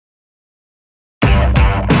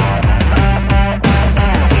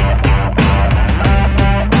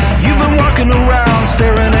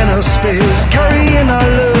space, carrying our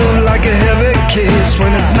love like a heavy kiss.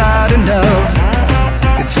 When it's not enough,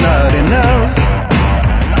 it's not enough.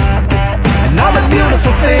 And all the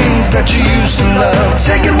beautiful things that you used to love,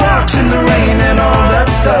 taking walks in the rain and all that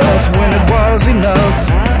stuff. When it was enough,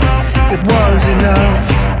 it was enough.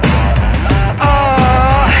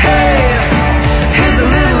 Oh, hey, here's a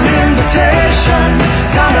little invitation,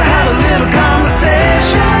 time to have a little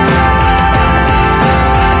conversation.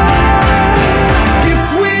 If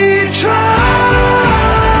we try,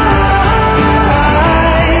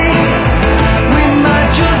 we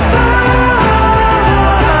might just find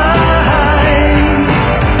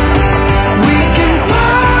we can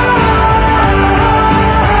find.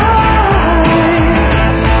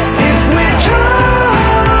 If we try.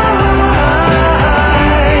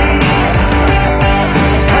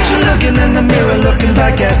 Aren't you looking in the mirror, looking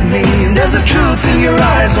back at me? There's a truth in your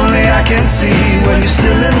eyes only I can see. When you're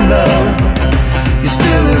still in love, you're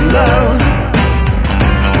still in love.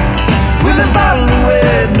 With a bottle of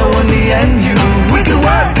red, knowing me and you, we could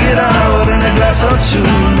work it out in a glass or two.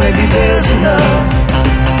 Maybe there's enough,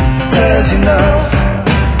 there's enough.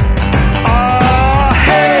 Oh,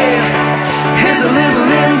 hey, here's a little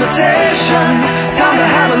invitation, time to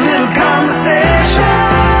have a little conversation.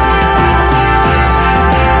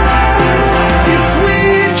 If we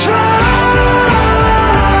try,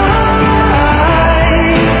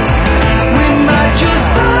 we might just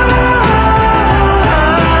find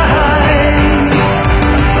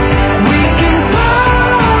we can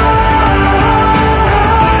find.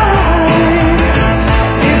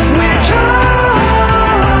 If we try.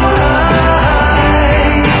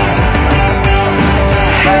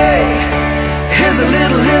 Hey, here's a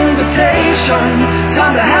little invitation,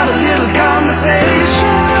 time to have a little conversation.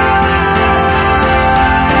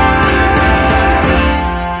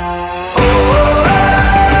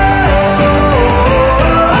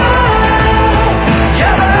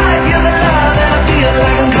 You're the light, you're the love, and I feel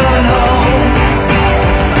like I'm coming home.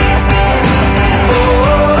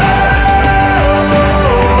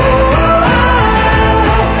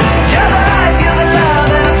 You're the light, you're the love,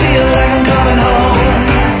 and I feel like I'm coming home.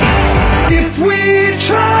 If we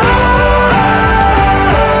try,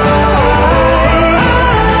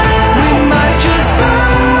 we might just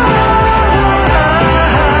find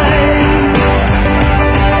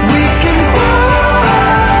we can find.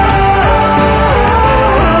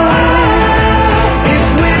 If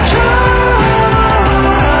we try,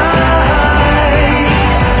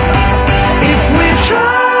 if we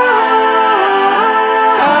try,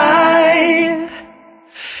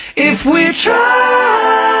 if we try,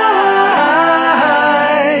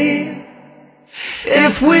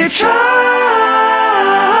 if we try,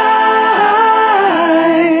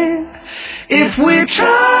 if we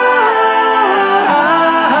try.